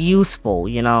is just useful,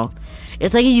 you know?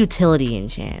 It's like a utility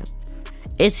enchant.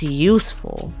 It's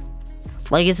useful.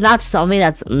 Like, it's not something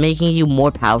that's making you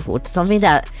more powerful. It's something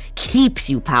that keeps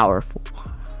you powerful.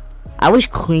 I wish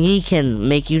Clingy can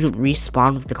make you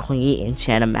respawn with the Clingy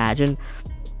enchant. Imagine.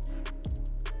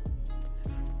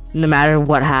 No matter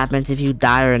what happens, if you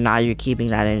die or not, you're keeping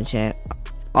that enchant.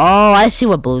 Oh, I see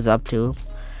what Blue's up to.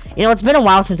 You know, it's been a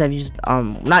while since I've used,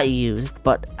 not used,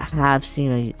 but have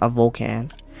seen a Volcan.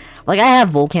 Like, I have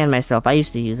Volcan myself. I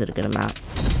used to use it a good amount.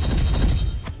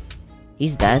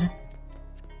 He's dead.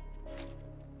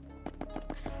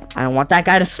 I don't want that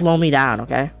guy to slow me down,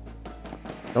 okay?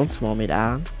 Don't slow me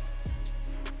down.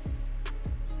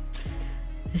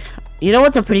 You know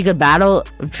what's a pretty good battle?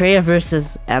 Freya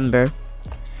versus Ember.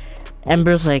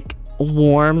 Ember's like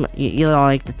warm, you know,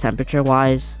 like the temperature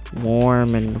wise,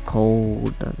 warm and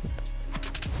cold.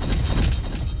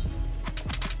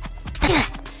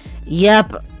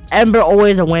 Yep, Ember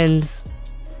always wins.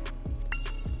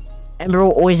 Ember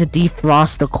will always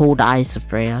defrost the cold ice of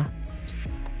Freya.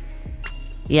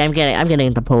 Yeah, I'm getting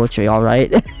into poetry, all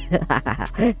right.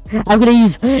 I'm gonna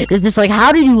use. It's just like,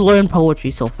 how did you learn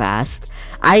poetry so fast?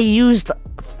 I used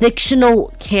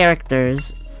fictional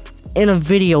characters in a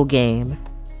video game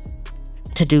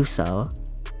to do so.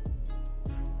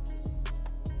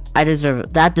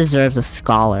 That deserves a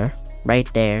scholar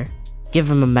right there. Give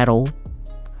him a medal.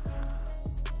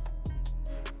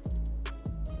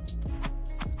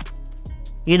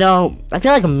 You know, I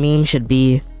feel like a meme should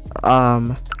be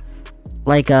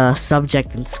like a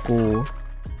subject in school.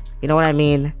 You know what I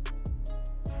mean?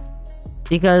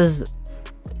 Because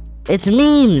it's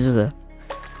memes.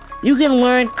 You can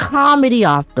learn comedy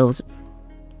off those.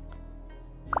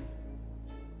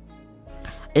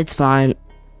 It's fine.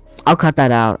 I'll cut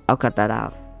that out. I'll cut that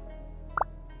out.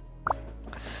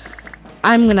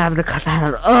 I'm gonna have to cut that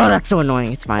out. Oh, that's so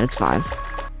annoying. It's fine. It's fine.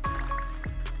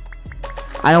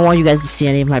 I don't want you guys to see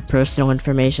any of my personal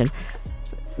information.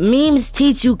 Memes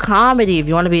teach you comedy. If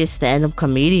you want to be a stand-up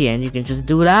comedian, you can just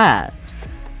do that.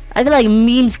 I feel like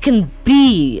memes can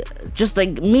be just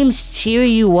like, memes cheer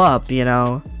you up, you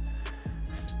know?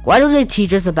 Why don't they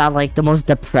teach us about like the most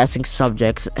depressing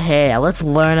subjects? Hey, let's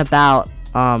learn about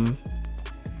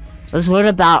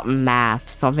math,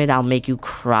 something that'll make you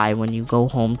cry when you go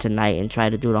home tonight and try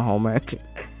to do the homework.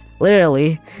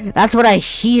 Literally, that's what I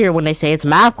hear when they say it's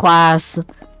math class.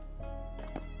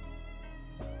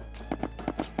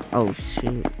 Oh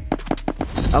shoot.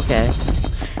 Okay.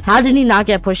 How did he not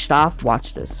get pushed off?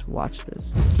 Watch this. Watch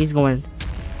this. He's going.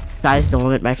 Sky's the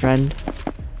limit, my friend.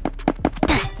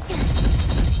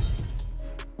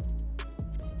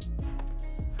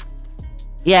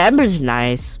 Yeah, Ember's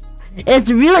nice.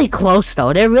 It's really close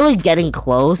though. They're really getting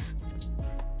close.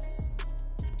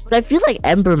 But I feel like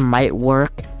Ember might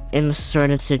work in a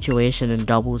certain situation in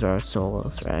doubles or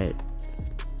solos, right?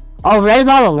 Oh, Red's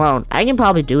all alone. I can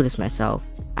probably do this myself.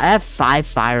 I have 5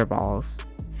 fireballs.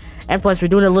 And plus, we're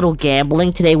doing a little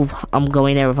gambling today. I'm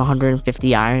going there with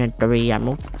 150 iron and 3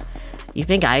 emeralds. You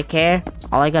think I care?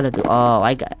 All I gotta do. Oh,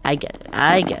 I get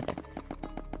it.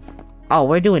 Oh,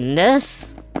 we're doing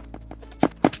this?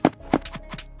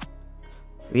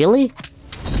 Really?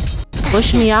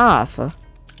 Push me off.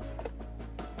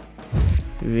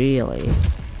 Really?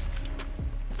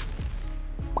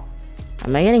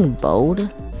 Am I getting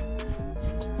bowed?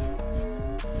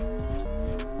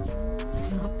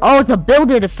 Oh, it's a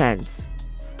builder defense.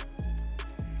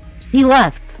 He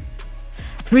left.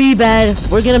 Free bed.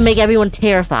 We're gonna make everyone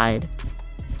terrified.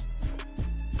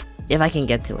 If I can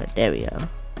get to it. There we go.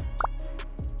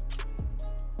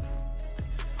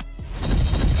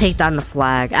 Take down the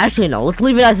flag. Actually, no. Let's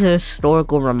leave it as a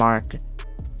historical remark.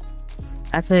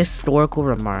 That's a historical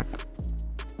remark.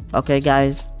 Okay,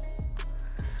 guys.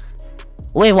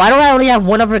 Wait, why do I only have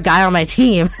one other guy on my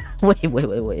team?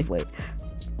 Wait.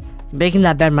 Making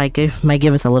that bed might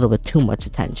give us a little bit too much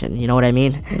attention. You know what I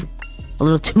mean? A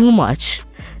little too much.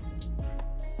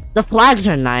 The flags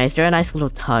are nice. They're a nice little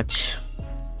touch.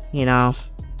 You know?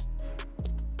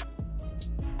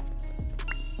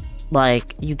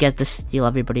 Like, you get to steal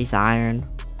everybody's iron.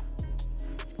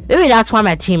 Maybe that's why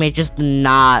my teammate just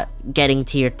not getting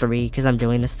tier 3, because I'm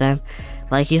doing this to him.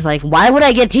 Like, he's like, why would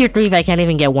I get tier 3 if I can't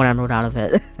even get 1 emerald out of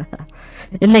it?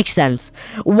 It makes sense.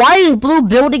 Why is Blue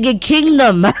building a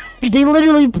kingdom? They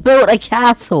literally built a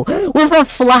castle with a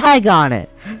flag on it.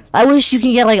 I wish you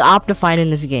can get, like, Optifine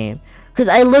in this game. Because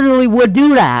I literally would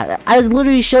do that. I would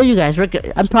literally show you guys.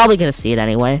 I'm probably going to see it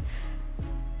anyway.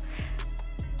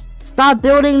 Stop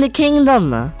building the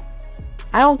kingdom. I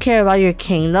don't care about your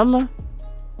kingdom. I'm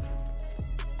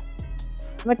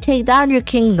gonna take down your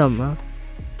kingdom.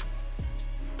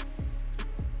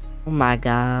 Oh my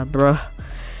god, bro.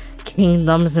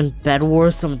 kingdoms and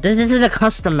Bedwars. So this isn't a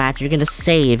custom match you're gonna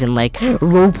save and like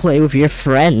roleplay with your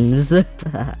friends.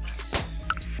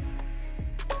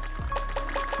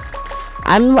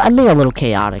 I'm being a little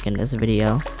chaotic in this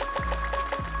video.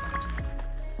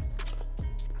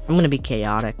 I'm gonna be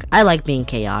chaotic. I like being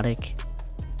chaotic.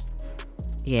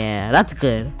 Yeah, that's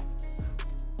good.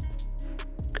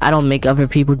 I don't make other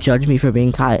people judge me for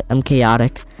being I'm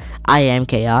chaotic. I am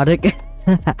chaotic.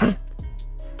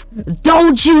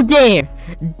 Don't you dare!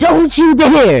 Don't you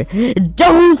dare!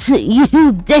 Don't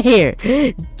you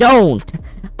dare! Don't!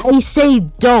 I say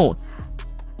don't!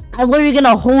 I'm literally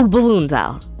gonna hold balloons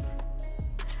out.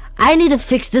 I need to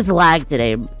fix this lag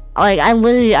today. Like, I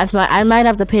might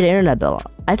have to pay the internet bill.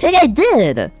 I think I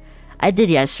did! I did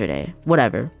yesterday.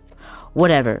 Whatever.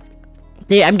 Whatever.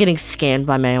 I'm getting scammed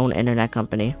by my own internet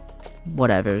company.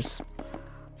 Whatevers.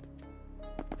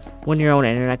 When your own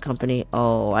internet company.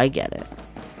 Oh, I get it.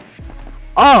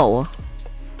 Oh!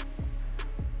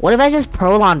 What if I just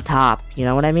pearl on top? You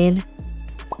know what I mean?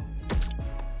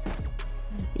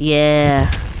 Yeah.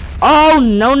 Oh,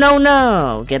 no, no,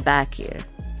 no! Get back here.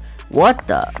 What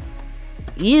the?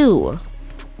 You!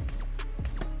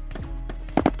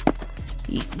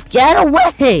 Get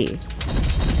away!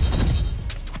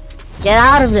 Get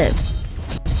out of this!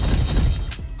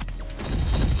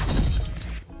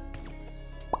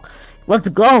 Let's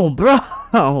go,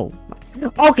 bro!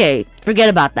 Okay, forget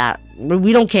about that.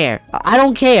 We don't care. I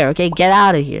don't care, okay? Get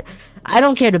out of here. I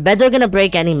don't care. The beds are gonna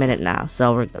break any minute now,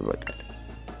 so we're good, we're good.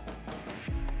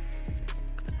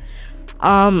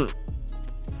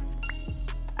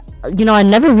 You know, I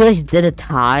never really did a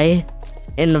tie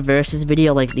in the versus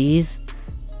video like these.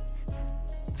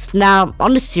 Now,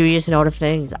 on the serious note of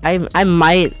things, I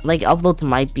might, like, uploads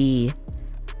might be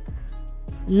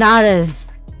not as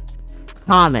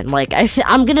common. Like,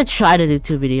 I'm gonna try to do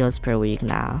 2 videos per week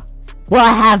now. Well,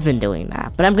 I have been doing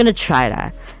that, but I'm gonna try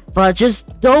that. But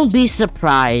just don't be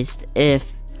surprised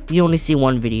if you only see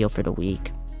 1 video for the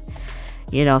week.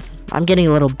 You know, I'm getting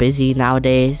a little busy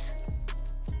nowadays.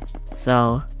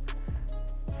 So,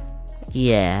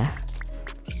 yeah.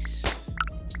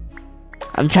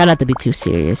 I'm trying not to be too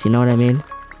serious, you know what I mean?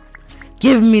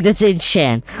 Give me this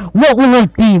enchant. What will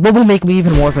it be? What will make me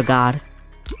even more for God?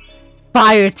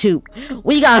 Fire 2.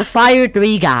 We got Fire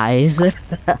 3, guys.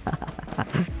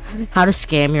 How to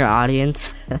scam your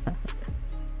audience.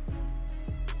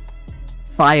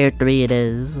 Fire 3 it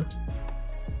is.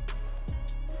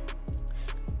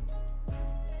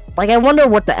 Like, I wonder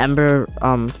what the Ember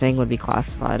thing would be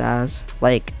classified as.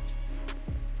 Like,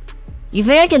 you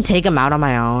think I can take him out on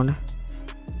my own?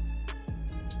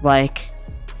 Like,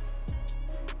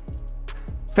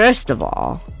 first of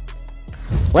all,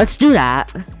 let's do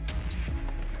that.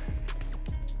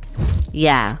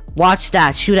 Yeah, watch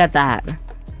that. Shoot at that.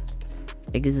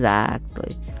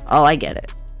 Exactly. Oh, I get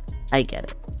it. I get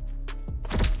it.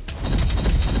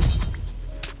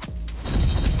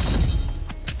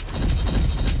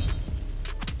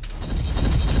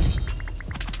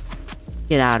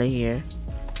 Get out of here.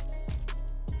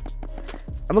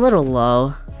 I'm a little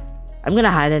low. I'm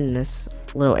gonna hide in this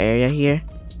little area here.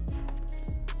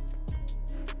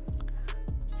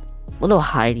 Little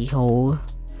hidey hole.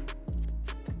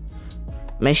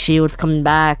 My shield's coming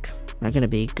back. Not gonna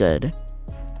be good.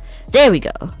 There we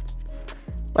go.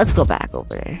 Let's go back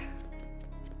over there.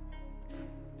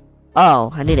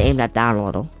 Oh, I need to aim that down a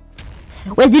little.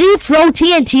 Wait, did he throw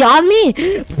TNT on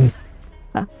me?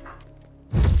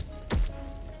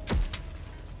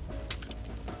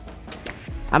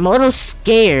 I'm a little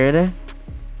scared.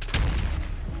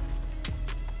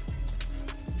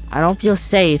 I don't feel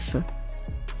safe.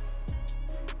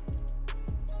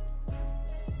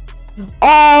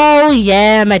 Oh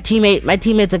yeah, my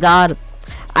teammate's a god.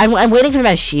 I'm waiting for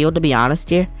my shield, to be honest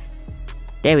here.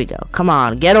 There we go. Come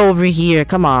on, get over here.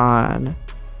 Come on.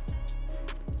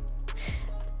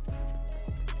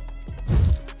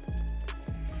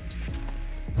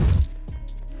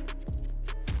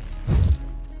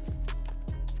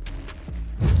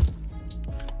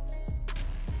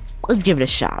 Let's give it a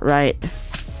shot, right?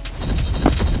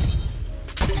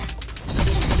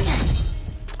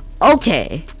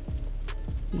 Okay.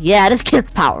 Yeah, this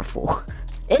kid's powerful.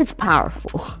 It's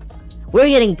powerful. We're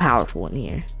getting powerful in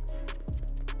here.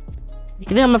 You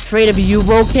think I'm afraid of you,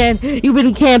 bro, Ken? You've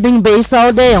been camping base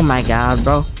all day? Oh my god,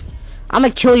 bro. I'm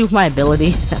gonna kill you with my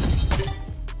ability.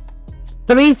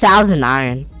 3,000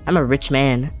 iron. I'm a rich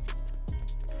man.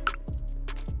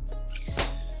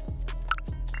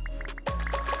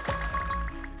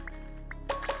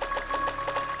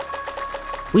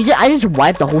 I just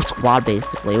wiped the whole squad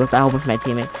basically with the help of my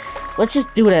teammate. Let's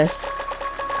just do this.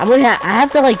 I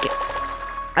have to like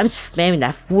I'm spamming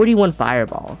that 41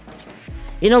 fireballs.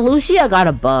 You know, Lucia got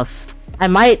a buff. I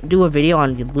might do a video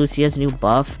on Lucia's new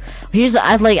buff.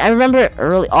 I remember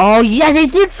early. Oh yeah, they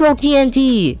did throw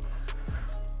TNT.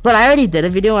 But I already did a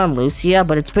video on Lucia,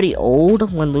 but it's pretty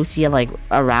old when Lucia, like,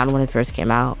 around when it first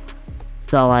came out.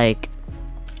 So, like,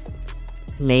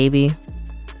 maybe.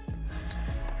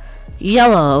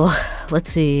 Yellow.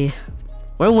 Let's see.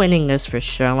 We're winning this for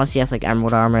sure, unless he has, like,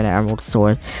 emerald armor and an emerald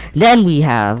sword. Then we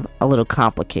have a little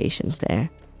complications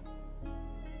there.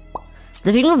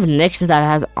 The thing with Nyx is that it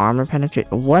has armor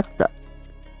penetration. What the?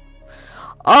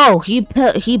 Oh, he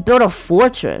built a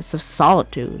fortress of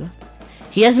solitude.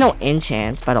 He has no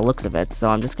enchants by the looks of it, so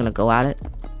I'm just gonna go at it.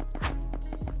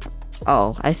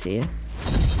 Oh, I see.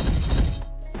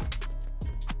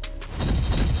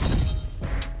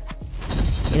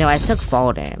 You know, I took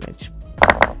fall damage.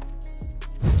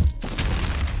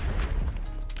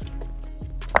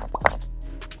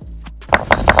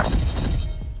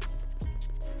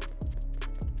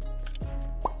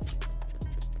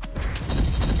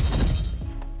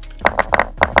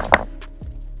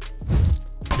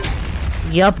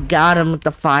 Yup, got him with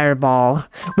the fireball.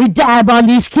 We dab on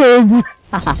these kids!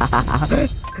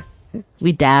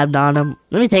 We dabbed on him.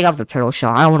 Let me take off the turtle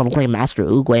shell. I don't want to play Master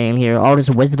Oogway in here. All this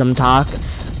wisdom talk.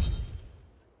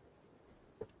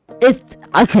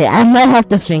 Okay, I might have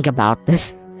to think about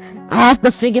this. I have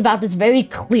to think about this very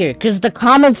clear, because the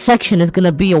comment section is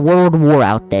gonna be a world war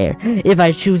out there, if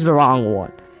I choose the wrong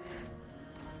one.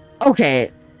 Okay.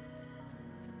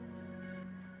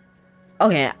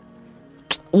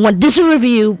 When this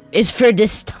review is for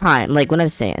this time, like what I'm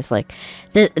saying, it's like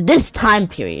this time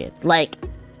period, like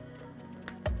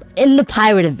in the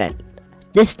pirate event,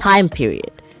 this time period,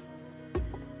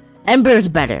 Ember's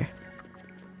better.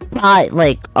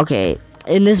 Okay,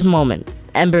 in this moment,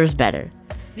 Ember's better.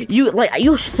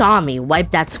 You saw me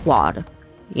wipe that squad.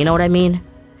 You know what I mean?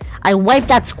 I wiped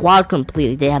that squad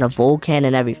completely. They had a Vulcan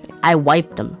and everything. I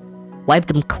wiped them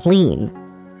clean.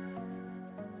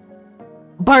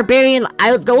 Barbarian,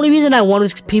 the only reason I won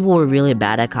was because people were really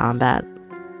bad at combat.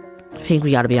 I think we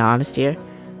gotta be honest here.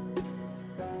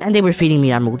 And they were feeding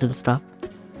me emeralds and stuff.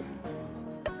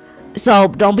 So,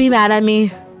 don't be mad at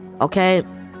me, okay?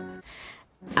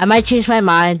 I might change my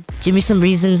mind. Give me some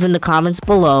reasons in the comments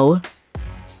below.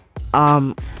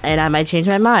 And I might change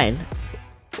my mind.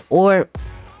 Or,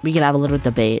 we can have a little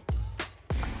debate.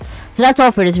 So that's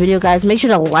all for this video, guys. Make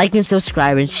sure to like and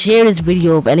subscribe and share this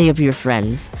video with any of your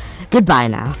friends. Goodbye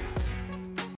now.